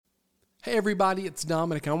Hey everybody, it's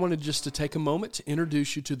Dominic. I wanted just to take a moment to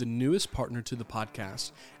introduce you to the newest partner to the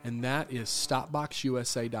podcast, and that is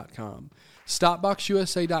StopBoxUSA.com.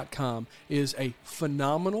 StopBoxUSA.com is a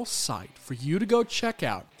phenomenal site for you to go check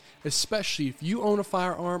out, especially if you own a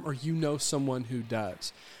firearm or you know someone who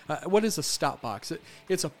does. What is a stop box?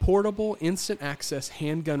 It's a portable, instant access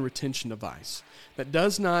handgun retention device that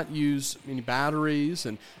does not use any batteries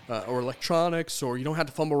or electronics, or you don't have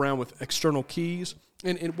to fumble around with external keys.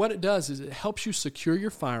 And what it does is it helps you secure your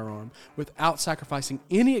firearm without sacrificing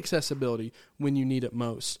any accessibility when you need it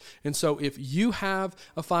most. And so if you have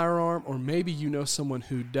a firearm, or maybe you know someone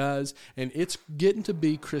who does, and it's getting to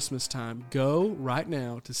be Christmas time, go right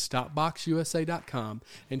now to StopBoxUSA.com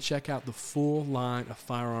and check out the full line of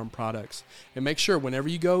firearm products. And make sure whenever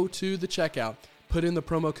you go to the checkout, put in the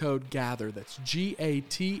promo code GATHER, that's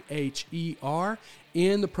GATHER,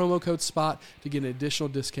 in the promo code spot to get an additional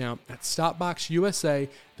discount at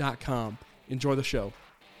StopBoxUSA.com. Enjoy the show.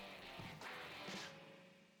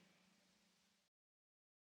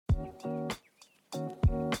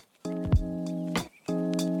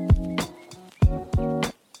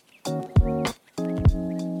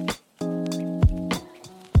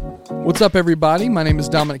 What's up, everybody? My name is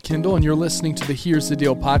Dominic Kendall, and you're listening to the Here's the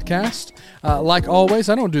Deal podcast. Like always,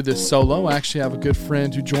 I don't do this solo. I actually have a good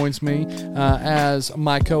friend who joins me as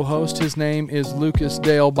my co-host. His name is Lucas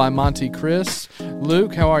Dale by Monte Chris.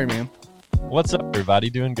 Luke, how are you, man? What's up, everybody?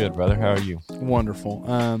 Doing good, brother. How are you? Wonderful.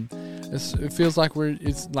 It feels like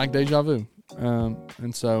it's like deja vu.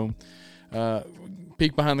 And so,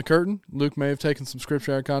 peek behind the curtain. Luke may have taken some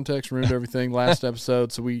scripture out of context, ruined everything last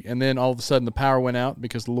episode. And then all of a sudden the power went out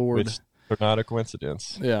because the Lord. Which are not a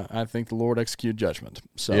coincidence. Yeah, I think the Lord executed judgment.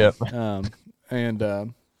 So, yep.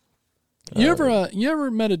 You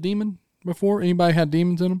ever met a demon before? Anybody had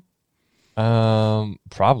demons in them?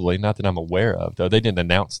 Probably not that I'm aware of. Though they didn't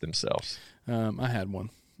announce themselves. I had one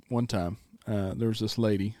time. There was this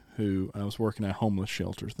lady who I was working at a homeless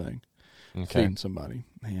shelter thing, feeding somebody,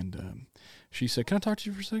 and she said, "Can I talk to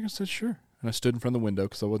you for a second?" I said, "Sure." And I stood in front of the window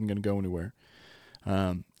because I wasn't going to go anywhere.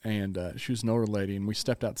 She was an older lady, and we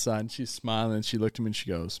stepped outside, and she's smiling, and she looked at me, and she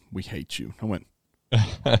goes, "We hate you." I went,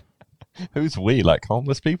 "Who's we? Like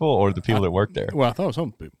homeless people or the people that work there?" Well, I thought it was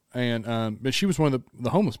homeless people. But she was one of the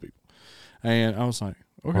homeless people. And I was like,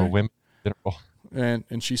 okay. Or women in general.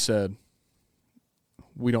 And she said,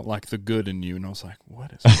 "We don't like the good in you." And I was like,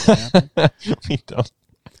 what is happening? We don't.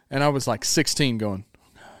 And I was like 16 going,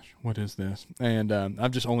 what is this? And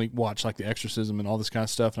I've just only watched like The Exorcism and all this kind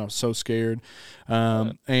of stuff, and I was so scared.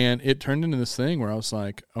 And it turned into this thing where I was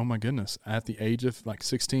like, oh my goodness, at the age of like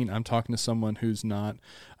 16, I'm talking to someone who's not,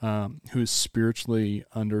 who's spiritually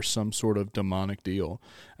under some sort of demonic deal.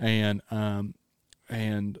 And I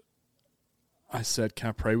said, "Can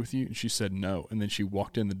I pray with you?" And she said no. And then she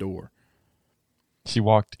walked in the door. She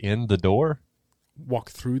walked in the door?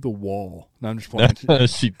 Walked through the wall. No, I'm just playing.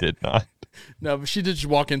 She did not. No, but she did just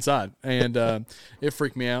walk inside, and it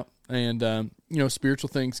freaked me out. And spiritual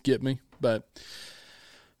things get me, but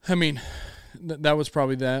I mean, that was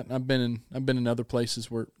probably that. I've been in other places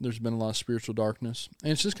where there's been a lot of spiritual darkness,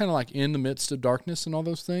 and it's just kind of like in the midst of darkness and all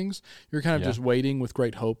those things, you're kind of just waiting with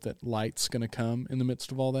great hope that light's going to come in the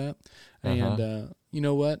midst of all that. And you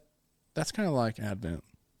know what? That's kind of like Advent.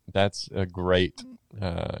 That's a great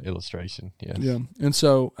illustration. Yes. Yeah, and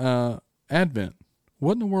so Advent.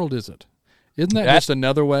 What in the world is it? Isn't that just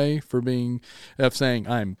another way of saying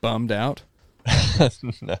I'm bummed out?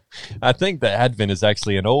 No. I think the Advent is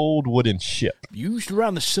actually an old wooden ship. Used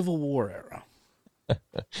around the Civil War era.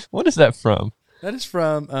 What is that from? That is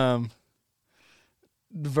from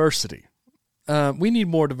Diversity. We need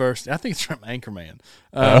more diversity. I think it's from Anchorman,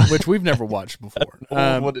 which we've never watched before.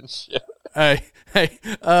 Old wooden ship.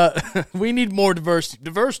 We need more diversity.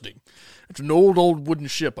 Diversity. It's an old wooden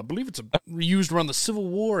ship. I believe it's used around the Civil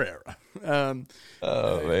War era. Man,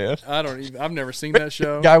 I've never seen that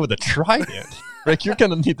show. Guy with a trident. Rick, you're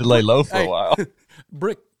gonna need to lay low for a while.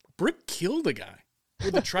 Brick killed a guy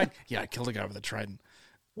with a trident. Yeah, I killed a guy with a trident.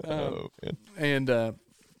 Man.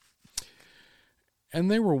 And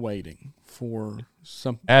they were waiting for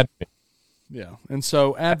some Advent. Yeah, and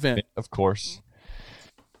so Advent, of course,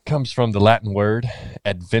 comes from the Latin word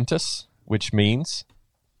adventus, which means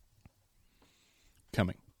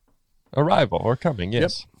coming, arrival, or coming.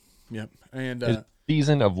 Yes. Yep. And a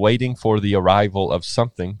season of waiting for the arrival of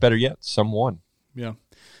something. Better yet, someone. Yeah.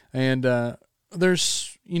 And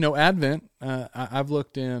there's Advent. I've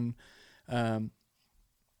looked in. And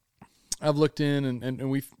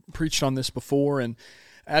we've preached on this before. And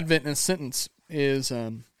Advent in a sentence is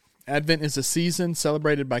Advent is a season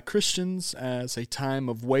celebrated by Christians as a time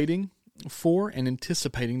of waiting for and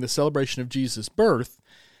anticipating the celebration of Jesus' birth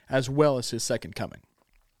as well as his second coming.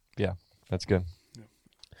 Yeah, that's good.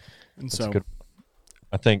 And That's so, good.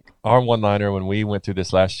 I think our one-liner when we went through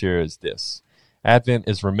this last year is this: Advent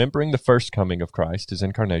is remembering the first coming of Christ, his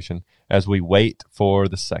incarnation, as we wait for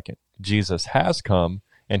the second. Jesus has come,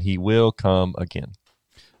 and he will come again.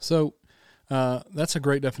 so that's a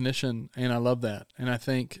great definition, and I love that. And I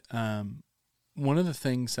think one of the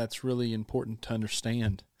things that's really important to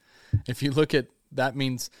understand, if you look at that,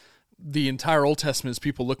 means the entire Old Testament is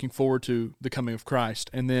people looking forward to the coming of Christ,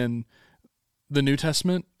 and then the New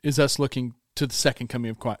Testament is us looking to the second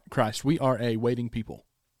coming of Christ. We are a waiting people.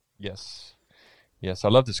 Yes. Yes, I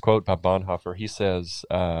love this quote by Bonhoeffer. He says,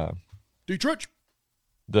 Dietrich.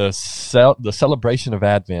 the celebration of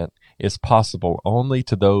Advent is possible only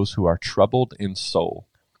to those who are troubled in soul,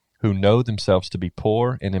 who know themselves to be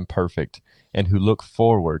poor and imperfect, and who look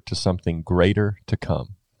forward to something greater to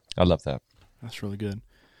come. I love that. That's really good.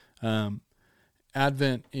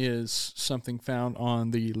 Advent is something found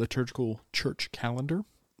on the liturgical church calendar,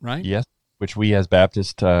 right? Yes, which we as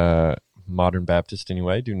Baptist, modern Baptist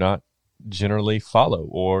anyway, do not generally follow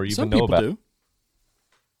or even Some know people about. do.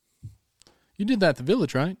 You did that at the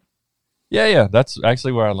village, right? Yeah. That's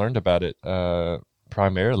actually where I learned about it.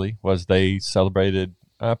 Primarily was they celebrated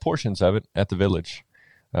portions of it at the village,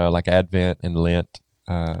 like Advent and Lent,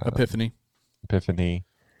 Epiphany. Epiphany.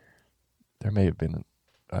 There may have been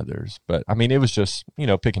others, but I mean, it was just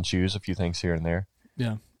pick and choose a few things here and there.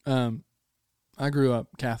 Yeah. I grew up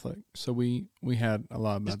Catholic, so we had a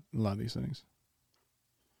lot of these things.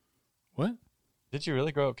 What? Did you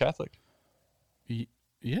really grow up Catholic?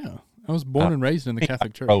 Yeah, I was born and raised in the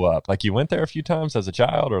Catholic Church. Grow up like you went there a few times as a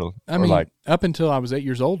child, or I mean, like up until I was 8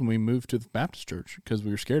 years old, and we moved to the Baptist church because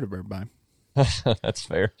we were scared of everybody. That's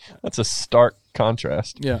fair. That's a stark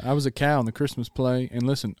contrast. Yeah, I was a cow in the Christmas play, and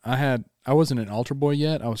listen, I wasn't an altar boy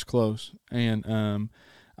yet. I was close, and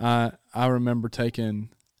I remember taking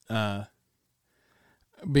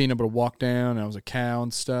being able to walk down. I was a cow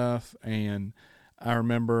and stuff, and I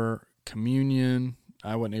remember communion.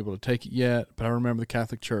 I wasn't able to take it yet, but I remember the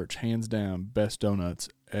Catholic Church, hands down, best donuts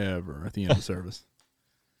ever at the end of the service.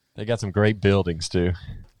 They got some great buildings too.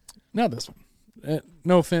 Not this one.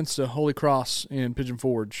 No offense to Holy Cross in Pigeon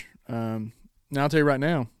Forge. Now I'll tell you right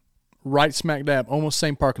now, right smack dab, almost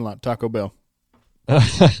same parking lot, Taco Bell.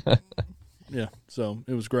 Yeah, so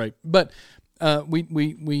it was great. But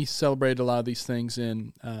we celebrated a lot of these things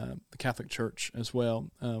in the Catholic Church as well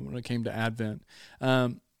when it came to Advent.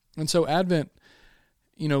 And so Advent,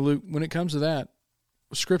 Luke, when it comes to that,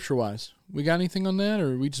 scripture-wise, we got anything on that,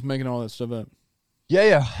 or are we just making all that stuff up?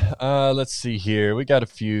 Yeah. Let's see here. We got a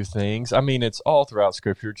few things. I mean, it's all throughout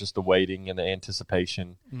Scripture, just the waiting and the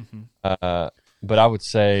anticipation. Mm-hmm. But I would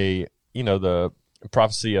say, the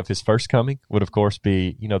prophecy of his first coming would, of course,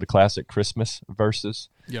 be, the classic Christmas verses.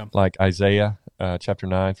 Yeah. Like Isaiah chapter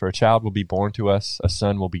 9, for a child will be born to us, a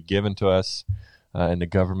son will be given to us, and the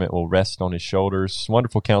government will rest on his shoulders.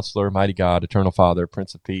 Wonderful Counselor, Mighty God, Eternal Father,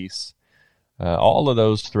 Prince of Peace. All of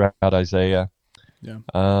those throughout Isaiah. Yeah.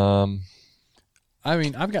 I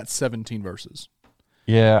mean, I've got 17 verses.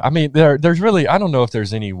 Yeah, I mean, there's really, I don't know if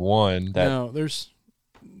there's any one that... No, there's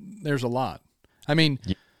a lot. I mean,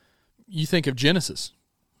 You think of Genesis.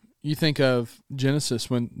 You think of Genesis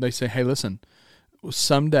when they say, hey, listen,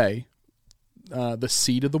 someday the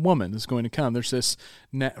seed of the woman is going to come. There's this,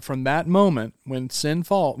 from that moment when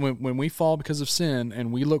when we fall because of sin,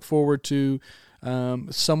 and we look forward to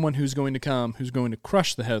someone who's going to come, who's going to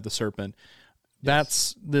crush the head of the serpent.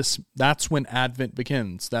 Yes. That's when Advent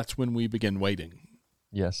begins. That's when we begin waiting.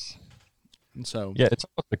 Yes. And so, yeah, it's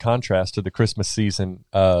the contrast to the Christmas season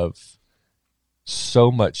of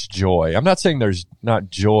so much joy. I'm not saying there's not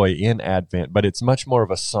joy in Advent, but it's much more of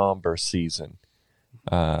a somber season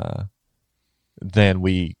than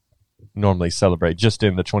we normally celebrate just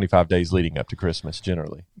in the 25 days leading up to Christmas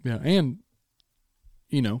generally. Yeah, and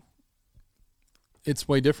it's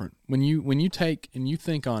way different. When you take and you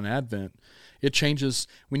think on Advent, it changes.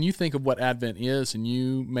 When you think of what Advent is, and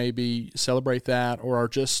you maybe celebrate that or are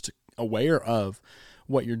just aware of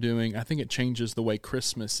what you're doing, I think it changes the way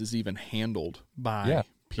Christmas is even handled by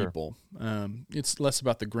people. Sure. It's less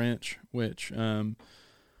about the Grinch, which I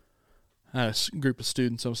had a group of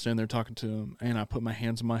students. I was standing there talking to them, and I put my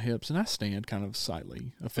hands on my hips, and I stand kind of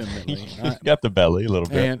slightly effeminately. You got the belly a little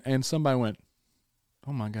bit. And somebody went,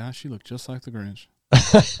 oh my gosh, you look just like the Grinch.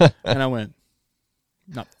 And I went,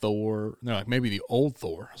 not Thor. They're like, maybe the old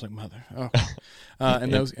Thor. I was like, mother. Oh.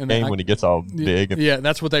 And when he gets all big. Yeah,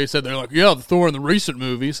 that's what they said. They're like, yeah, the Thor in the recent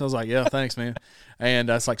movies. I was like, yeah, thanks, man. And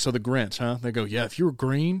I was like, so the Grinch, huh? They go, yeah, if you were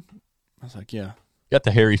green. I was like, yeah. Got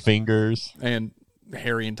the hairy fingers. and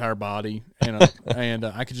hairy entire body, and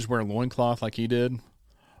I could just wear a loincloth like he did.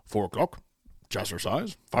 4 o'clock,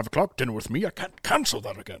 jazzercise. 5 o'clock, dinner with me. I can't cancel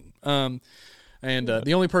that again. And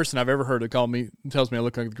the only person I've ever heard that tells me I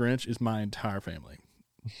look like the Grinch is my entire family.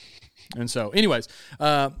 And so, anyways,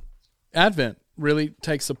 Advent really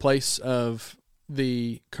takes the place of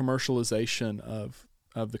the commercialization of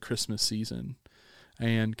the Christmas season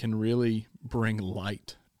and can really bring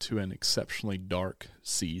light to an exceptionally dark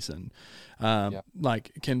season.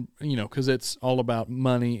 Because it's all about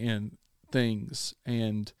money and things,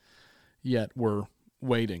 and yet we're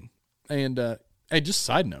waiting. And hey, just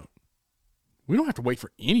side note, we don't have to wait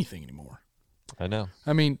for anything anymore. I know.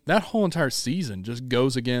 I mean, that whole entire season just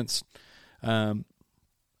goes against,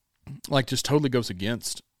 just totally goes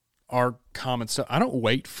against our common stuff. I don't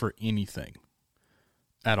wait for anything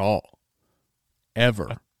at all,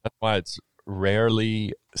 ever. That's why it's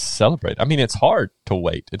rarely celebrated. I mean, it's hard to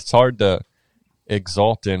wait. It's hard to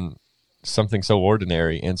exalt in something so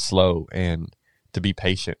ordinary and slow, and to be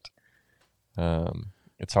patient.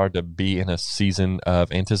 It's hard to be in a season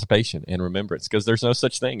of anticipation and remembrance, because there's no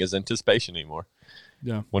such thing as anticipation anymore.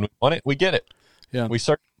 Yeah. When we want it, we get it. Yeah. We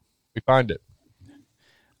search, we find it.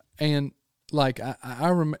 And like I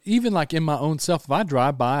remember, even like in my own self, if I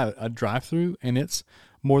drive by a drive-through and it's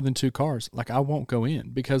more than 2 cars, like I won't go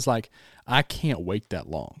in, because like I can't wait that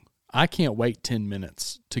long. I can't wait 10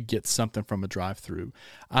 minutes to get something from a drive-through.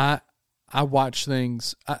 I watch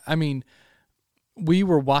things. I mean, we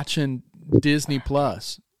were watching Disney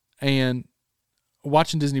Plus, and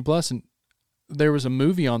there was a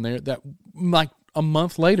movie on there that like a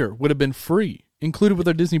month later would have been free, included with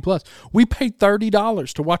our Disney Plus. We paid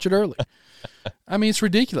 $30 to watch it early. I mean, it's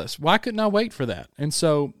ridiculous. Why couldn't I wait for that? And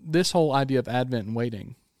so this whole idea of Advent and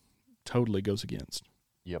waiting totally goes against.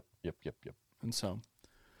 Yep. And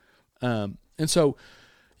so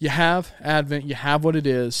you have Advent, you have what it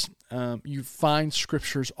is. You find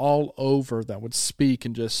scriptures all over that would speak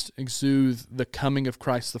and just exude the coming of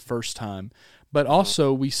Christ the first time. But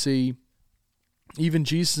also we see even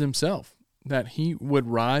Jesus himself, that he would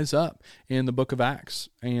rise up in the book of Acts,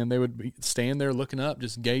 and they would stand there looking up,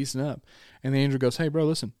 just gazing up. And the angel goes, hey, bro,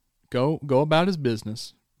 listen, go about his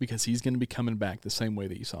business, because he's going to be coming back the same way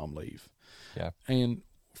that you saw him leave. Yeah. And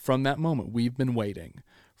from that moment, we've been waiting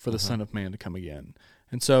for the Son of Man to come again.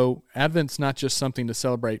 And so Advent's not just something to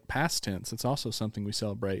celebrate past tense. It's also something we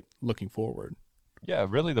celebrate looking forward. Yeah,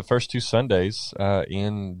 really the first 2 Sundays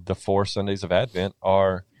in the 4 Sundays of Advent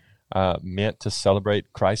are meant to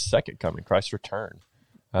celebrate Christ's second coming, Christ's return.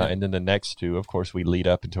 And then the next 2, of course, we lead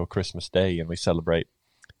up until Christmas Day, and we celebrate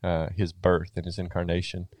his birth and his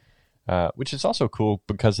incarnation, which is also cool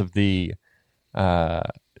because of the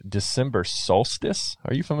December solstice.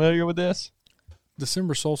 Are you familiar with this?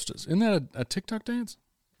 December solstice. Isn't that a TikTok dance?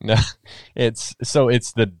 No, it's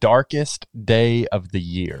the darkest day of the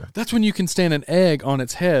year. That's when you can stand an egg on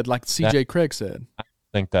its head, like C.J. Craig said. I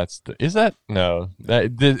think it's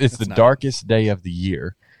the darkest day of the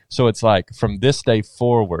year. So it's like from this day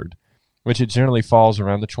forward, which it generally falls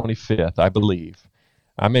around the 25th, I believe.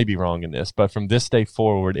 I may be wrong in this, but from this day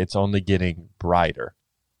forward, it's only getting brighter.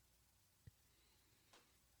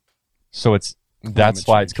 So that's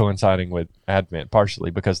why it's coinciding with Advent, partially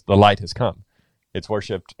because the light has come. It's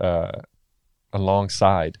worshipped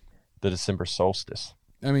alongside the December solstice.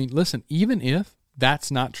 I mean, listen, even if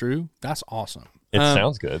that's not true, that's awesome. It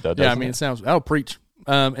sounds good, though, doesn't it? Yeah, I mean, that'll preach.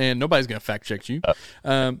 And nobody's going to fact check you.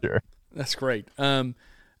 Sure. That's great. I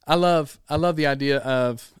love the idea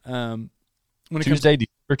of when it Tuesday,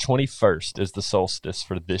 December 21st is the solstice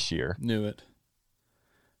for this year. Knew it.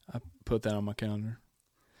 I put that on my calendar.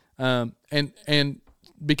 And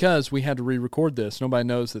because we had to re-record this, nobody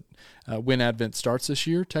knows that when Advent starts this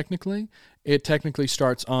year, technically. It technically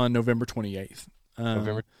starts on November 28th.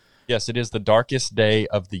 Yes, it is the darkest day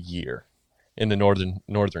of the year in the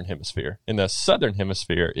northern hemisphere. In the southern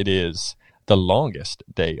hemisphere, it is the longest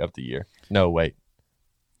day of the year. No, wait.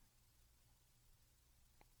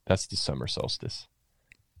 That's the summer solstice.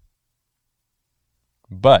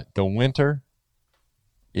 But the winter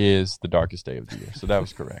is the darkest day of the year. So that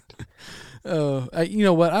was correct. You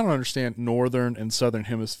know what? I don't understand northern and southern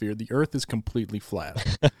hemisphere. The earth is completely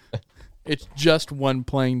flat. It's just one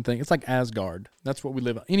plain thing. It's like Asgard. That's what we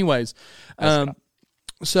live on. Anyways,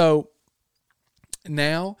 so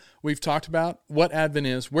now we've talked about what Advent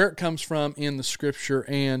is, where it comes from in the scripture,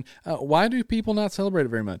 and why do people not celebrate it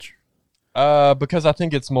very much? Because I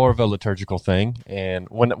think it's more of a liturgical thing, and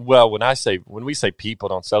when we say people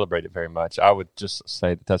don't celebrate it very much, I would just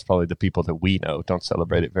say that's probably the people that we know don't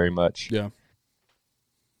celebrate it very much. Yeah.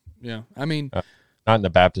 I mean, not in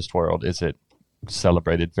the Baptist world, is it?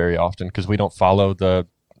 celebrated very often because we don't follow the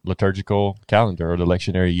liturgical calendar or the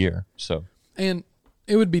lectionary year. So, and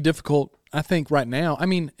it would be difficult, I think, right now. I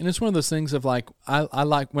mean, and it's one of those things of like, I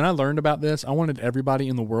like when I learned about this, I wanted everybody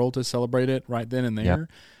in the world to celebrate it right then and there. Yeah.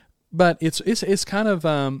 But it's kind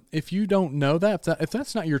of if you don't know that, if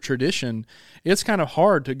that's not your tradition, it's kind of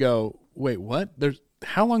hard to go, wait, what? There's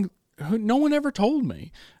how long? No one ever told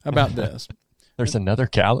me about this. There's another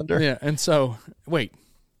calendar? Yeah, and so, wait,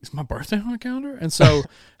 is my birthday on the calendar? And so,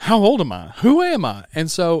 how old am I? Who am I? And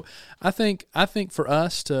so, I think for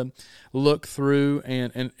us to look through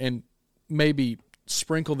and maybe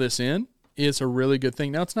sprinkle this in is a really good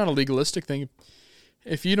thing. Now, it's not a legalistic thing.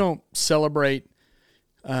 If you don't celebrate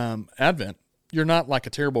Advent, you're not like a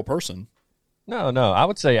terrible person. No. I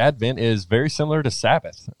would say Advent is very similar to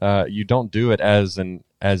Sabbath. You don't do it as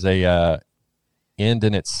a end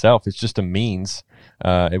in itself. It's just a means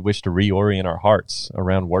at which to reorient our hearts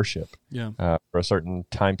around worship. Yeah. For a certain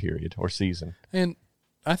time period or season. And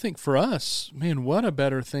I think for us, man, what a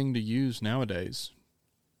better thing to use nowadays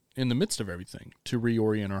in the midst of everything to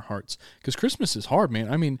reorient our hearts. Because Christmas is hard,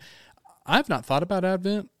 man. I mean, I've not thought about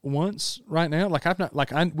Advent once right now. Like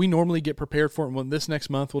we normally get prepared for it. Well, this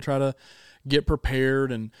next month we'll try to get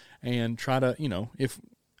prepared and try to,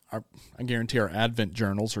 I guarantee our Advent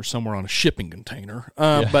journals are somewhere on a shipping container.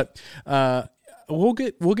 But we'll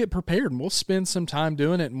get prepared and we'll spend some time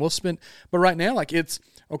doing it, and but right now, like, it's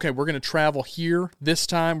okay, we're going to travel here this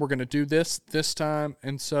time, we're going to do this time.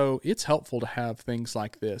 And so it's helpful to have things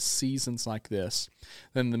like this, seasons like this.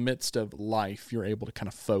 Then in the midst of life, you're able to kind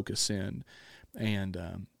of focus in and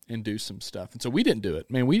do some stuff. And so we didn't do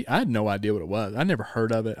it, man. I had no idea what it was. I never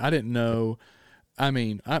heard of it. I didn't know. I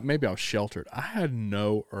mean, maybe I was sheltered. I had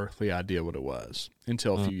no earthly idea what it was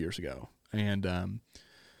until a few years ago.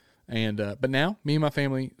 But now me and my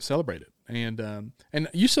family celebrate it, and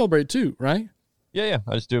you celebrate it too, right? Yeah.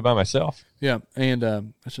 I just do it by myself. Yeah, and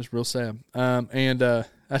that's just real sad. I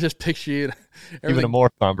just picture you Even a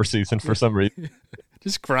more somber season for some reason.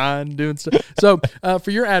 just crying, doing stuff. So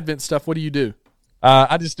for your Advent stuff, what do you do?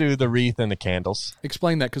 I just do the wreath and the candles.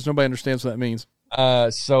 Explain that, because nobody understands what that means.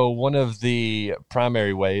 So one of the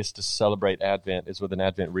primary ways to celebrate Advent is with an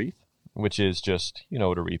Advent wreath, which is just, you know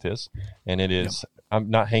what a wreath is. And it is, I'm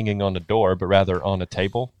not hanging on the door, but rather on a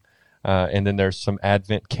table. And then there's some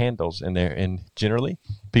Advent candles in there. And generally,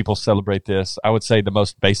 people celebrate this. I would say the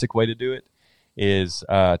most basic way to do it is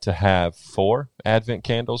to have 4 Advent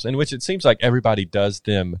candles, in which it seems like everybody does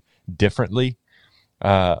them differently.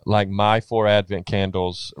 Like my 4 Advent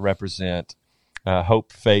candles represent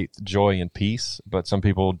hope, faith, joy, and peace. But some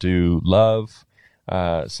people do love.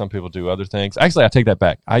 Some people do other things. Actually, I take that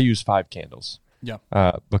back. I use 5 candles. Yeah.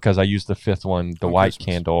 Because I use the 5th one, the white Christmas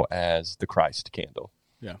candle, as the Christ candle.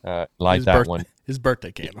 Yeah. Light that one. His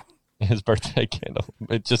birthday candle. His birthday candle.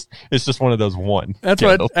 It's just one of those one. That's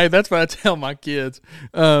candles. that's what I tell my kids.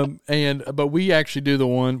 But we actually do the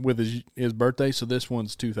one with his birthday. So this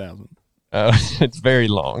one's 2000. It's very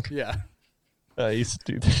long. Yeah. I used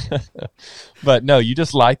to do that. But no, you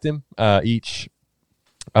just light them each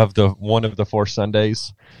of one of the 4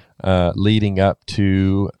 Sundays leading up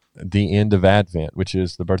to the end of Advent, which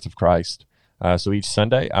is the birth of Christ. So each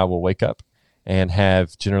Sunday I will wake up and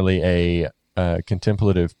have generally a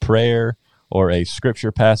contemplative prayer or a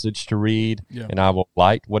scripture passage to read, and I will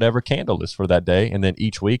light whatever candle is for that day. And then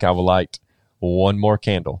each week I will light one more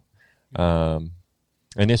candle. And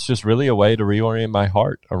it's just really a way to reorient my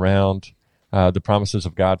heart around the promises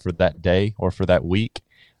of God for that day or for that week.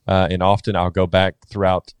 And often I'll go back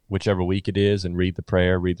throughout whichever week it is and read the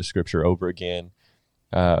prayer, read the scripture over again,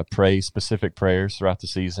 pray specific prayers throughout the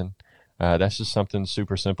season. That's just something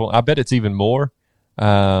super simple. I bet it's even more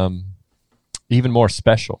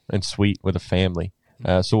special and sweet with a family.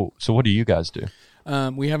 So what do you guys do?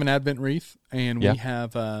 We have an Advent wreath, and we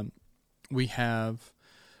have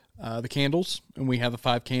the candles, and we have the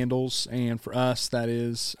 5 candles. And for us, that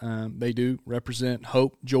is, they do represent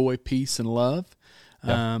hope, joy, peace, and love.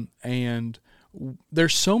 Yeah. And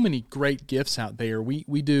there's so many great gifts out there. We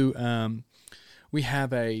do, we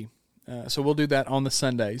have so we'll do that on the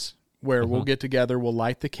Sundays, where we'll get together, we'll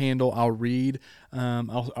light the candle. I'll read,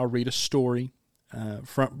 I'll read a story,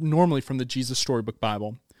 normally from the Jesus Storybook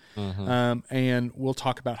Bible. And we'll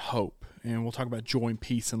talk about hope, and we'll talk about joy and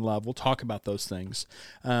peace and love. We'll talk about those things,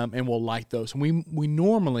 and we'll light those. And we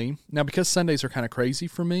normally, now because Sundays are kind of crazy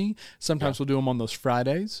for me, sometimes we'll do them on those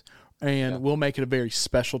Fridays, and we'll make it a very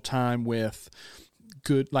special time with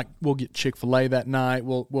good, like we'll get Chick-fil-A that night.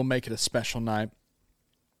 We'll make it a special night,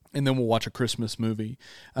 and then we'll watch a Christmas movie.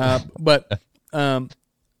 But when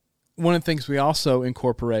one of the things we also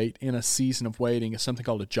incorporate in a season of waiting is something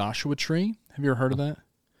called a Joshua tree. Have you ever heard of that?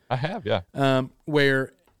 I have, yeah.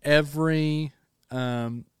 Where every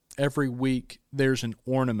week there's an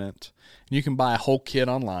ornament. And you can buy a whole kit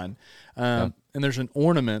online. And there's an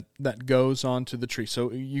ornament that goes onto the tree.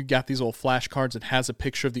 So you got these little flashcards that has a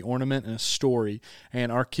picture of the ornament and a story.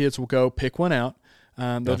 And our kids will go pick one out.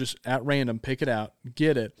 They'll just at random pick it out,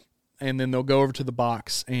 get it, and then they'll go over to the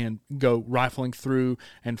box and go rifling through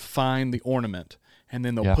and find the ornament. And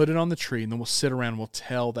then they'll put it on the tree, and then we'll sit around and we'll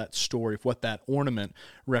tell that story of what that ornament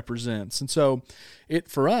represents. And so it,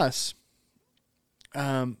 for us,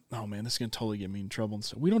 oh man, this is going to totally get me in trouble. And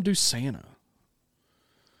so we don't do Santa.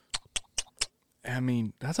 I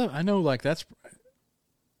mean,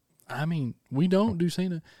 we don't do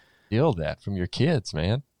Santa. Steal that from your kids,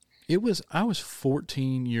 man. I was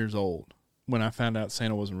 14 years old when I found out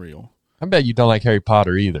Santa wasn't real. I bet you don't like Harry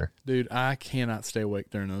Potter either. Dude, I cannot stay awake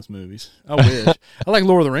during those movies. I wish. I like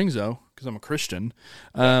Lord of the Rings, though, because I'm a Christian.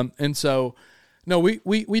 And so, no, we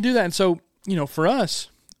do that. And so, for us,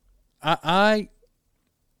 I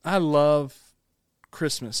love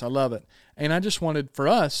Christmas. I love it. And I just wanted, for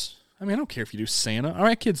us, I don't care if you do Santa. All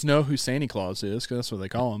right, kids know who Santa Claus is because that's what they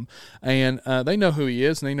call him. And they know who he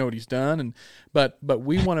is and they know what he's done. But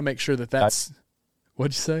we want to make sure that's –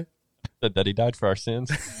 what'd you say? That he died for our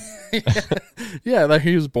sins. Yeah, like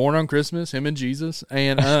he was born on Christmas, him and Jesus,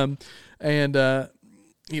 and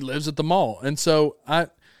he lives at the mall. And so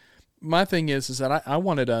my thing is that I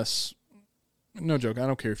wanted us, no joke, I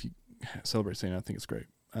don't care if you celebrate Santa, I think it's great.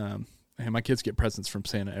 And my kids get presents from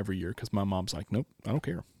Santa every year because my mom's like, nope, I don't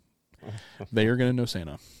care. They are going to know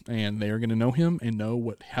Santa, and they are going to know him and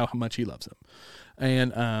know how much he loves them,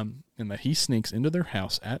 and that he sneaks into their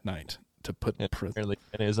house at night to put presents.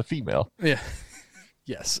 And it is a female. Yeah.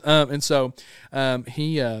 Yes. And so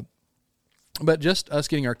but just us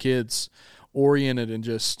getting our kids oriented and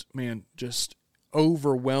just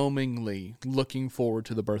overwhelmingly looking forward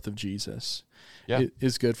to the birth of Jesus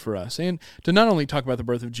is good for us. And to not only talk about the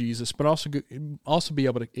birth of Jesus, but also be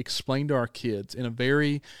able to explain to our kids in a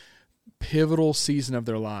very pivotal season of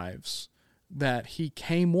their lives that he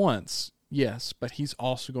came once, yes, but he's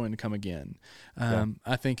also going to come again.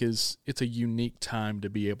 I think it's a unique time to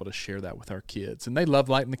be able to share that with our kids. And they love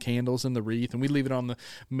lighting the candles and the wreath, and we leave it on the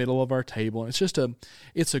middle of our table. And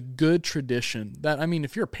it's a good tradition that,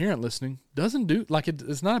 if you're a parent listening, doesn't do,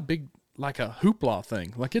 it's not a big, like a hoopla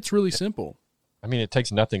thing. Like, it's really simple. It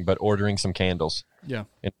takes nothing but ordering some candles. Yeah.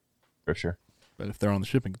 In Scripture. But if they're on the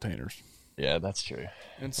shipping containers. Yeah, that's true.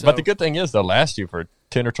 And so, but the good thing is they'll last you for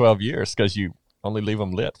 10 or 12 years because you only leave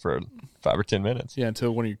them lit for 5 or 10 minutes. Yeah,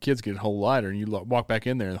 until one of your kids get a whole lighter and you walk back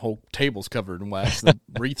in there and the whole table's covered in wax and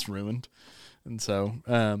the wreath's ruined. And so,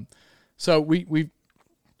 so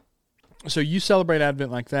you celebrate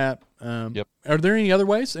Advent like that. Yep. Are there any other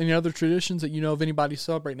ways, any other traditions that you know of anybody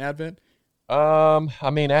celebrating Advent?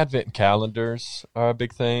 Advent calendars are a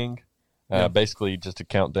big thing. Basically just a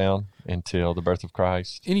countdown until the birth of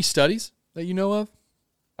Christ. Any studies that you know of?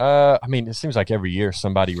 It seems like every year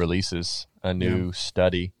somebody releases a new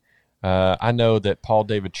study. I know that Paul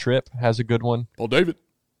David Tripp has a good one. Paul David.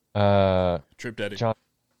 Tripp Daddy. John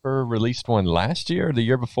released one last year or the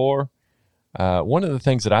year before. One of the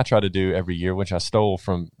things that I try to do every year, which I stole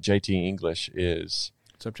from JT English, is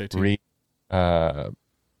what's up, JT? Read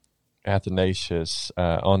Athanasius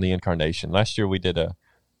on the Incarnation. Last year we did a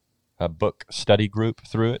book study group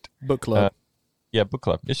through it. Book club. Book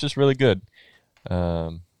club. It's just really good.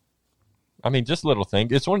 Just little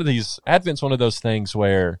things. It's one of these, Advent's one of those things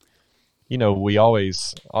where, we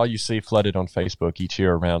always, all you see flooded on Facebook each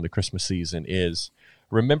year around the Christmas season is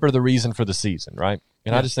remember the reason for the season, right?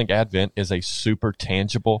 And I just think Advent is a super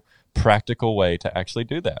tangible, practical way to actually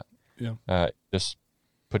do that. Yeah. Just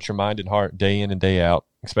put your mind and heart day in and day out,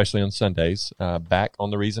 especially on Sundays, back on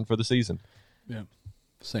the reason for the season. Yeah.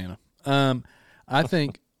 Santa. I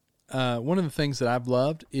think one of the things that I've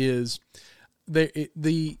loved is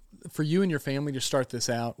for you and your family to start this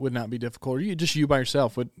out would not be difficult. Or you by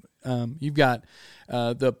yourself would. You've got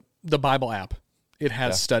the Bible app. It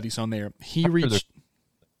has studies on there. He reads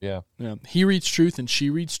Truth and She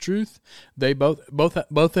Reads Truth. They both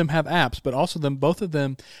of them have apps, but also both of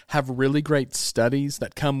them have really great studies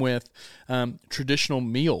that come with traditional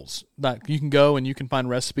meals. That you can go and you can find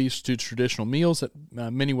recipes to traditional meals that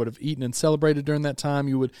many would have eaten and celebrated during that time.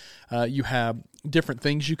 You have different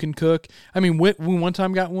things you can cook. We one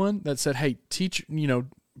time got one that said, "Hey,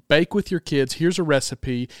 bake with your kids. Here's a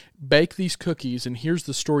recipe. Bake these cookies, and here's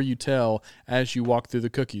the story you tell as you walk through the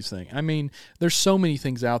cookies thing." There's so many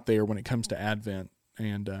things out there when it comes to Advent,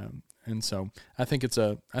 and so I think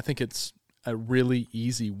it's a really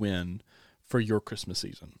easy win for your Christmas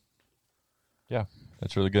season. Yeah,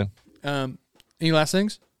 that's really good. Any last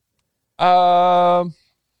things? Yeah,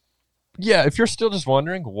 if you're still just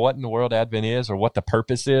wondering what in the world Advent is or what the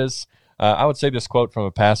purpose is, I would say this quote from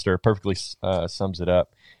a pastor perfectly sums it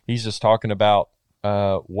up. He's just talking about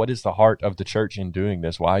what is the heart of the church in doing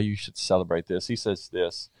this, why you should celebrate this. He says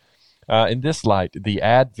this, in this light, the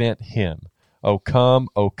Advent hymn, O come,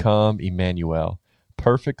 Emmanuel,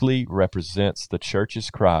 perfectly represents the church's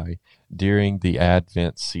cry during the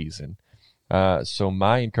Advent season. So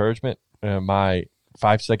my encouragement, my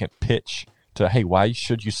 5-second pitch to, hey, why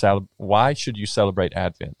should you celebrate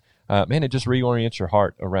Advent? Man, it just reorients your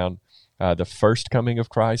heart around the first coming of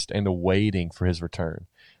Christ and the waiting for his return.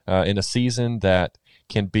 In a season that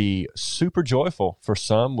can be super joyful for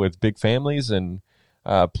some with big families and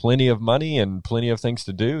plenty of money and plenty of things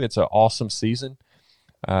to do. It's an awesome season.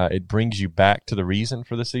 It brings you back to the reason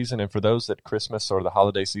for the season. And for those that Christmas or the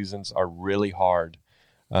holiday seasons are really hard,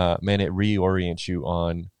 man, it reorients you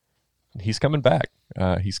on he's coming back.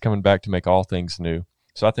 He's coming back to make all things new.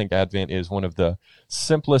 So I think Advent is one of the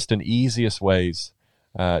simplest and easiest ways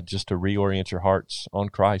just to reorient your hearts on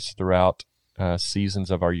Christ throughout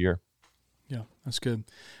seasons of our year. Yeah, that's good.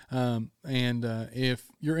 And if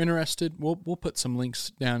you're interested, we'll put some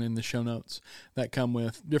links down in the show notes that come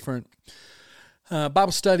with different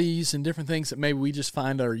Bible studies and different things that maybe we just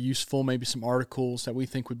find are useful, maybe some articles that we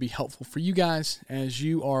think would be helpful for you guys as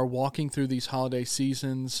you are walking through these holiday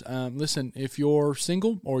seasons. Listen, if you're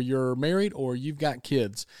single or you're married or you've got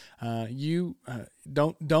kids, you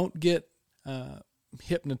don't get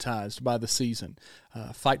hypnotized by the season.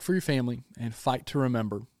 Fight for your family and fight to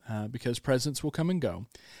remember, because presents will come and go,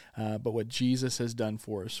 but what Jesus has done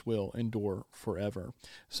for us will endure forever.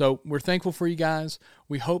 So we're thankful for you guys.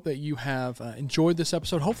 We hope that you have enjoyed this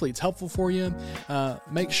episode. Hopefully it's helpful for you.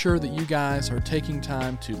 Make sure that you guys are taking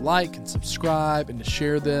time to like and subscribe and to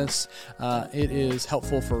share this. It is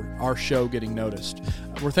helpful for our show getting noticed.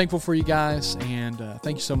 We're thankful for you guys, and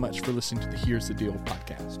thank you so much for listening to the Here's the Deal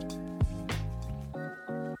podcast.